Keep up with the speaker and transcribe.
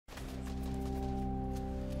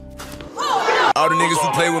All the niggas who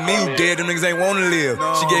play with me who dead, them niggas ain't wanna live.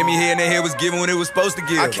 She gave me head and that head was given when it was supposed to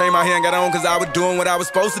give. I came out here and got on cause I was doing what I was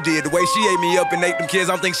supposed to do. The way she ate me up and ate them kids,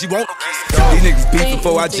 I don't think she want no kids. These niggas beefing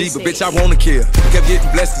for IG, but bitch, I wanna kill. Kept getting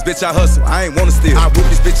blessed cause bitch, I hustle, I ain't wanna steal. I whoop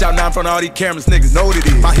this bitch out now in front of all these cameras, niggas know what it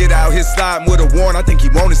is. My hit out here sliding with a warrant, I think he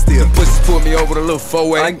wanna steal. The pussies put me over the little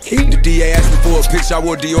 4-way. The DA asked me for a picture, I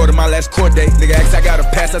wore Dior to my last court date. Nigga asked I got a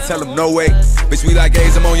pass, I tell him no way. Bitch, we like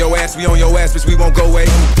A's, I'm on your ass, we on your ass, bitch, we won't go away.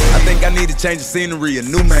 I think I need to change the scenery, a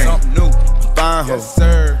new man. Something new. Fine hoe. Yes,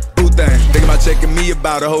 sir. Boo thing. Think about checking me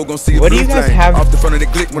about a hoe, gon' see a what blue do you guys thing. have? Off the front of the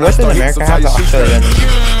click when I start hitting some tight shoes.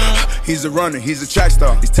 He's a runner, he's a track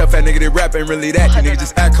star. He's tough at nigga that rap ain't really that. You nigga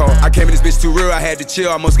just act hard. I came in this bitch too real, I had to chill.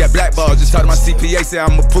 I almost got blackballed. Just talked to my CPA, say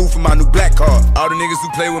I'm approved for my new black card. All the niggas who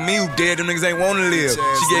play with me who dead, them niggas ain't wanna live.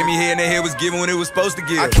 She gave me head and that head was given when it was supposed to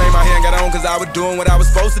give. I came out here and got on cause I was doing what I was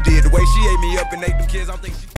supposed to do. The way she ate me up and ate them kids, I don't think she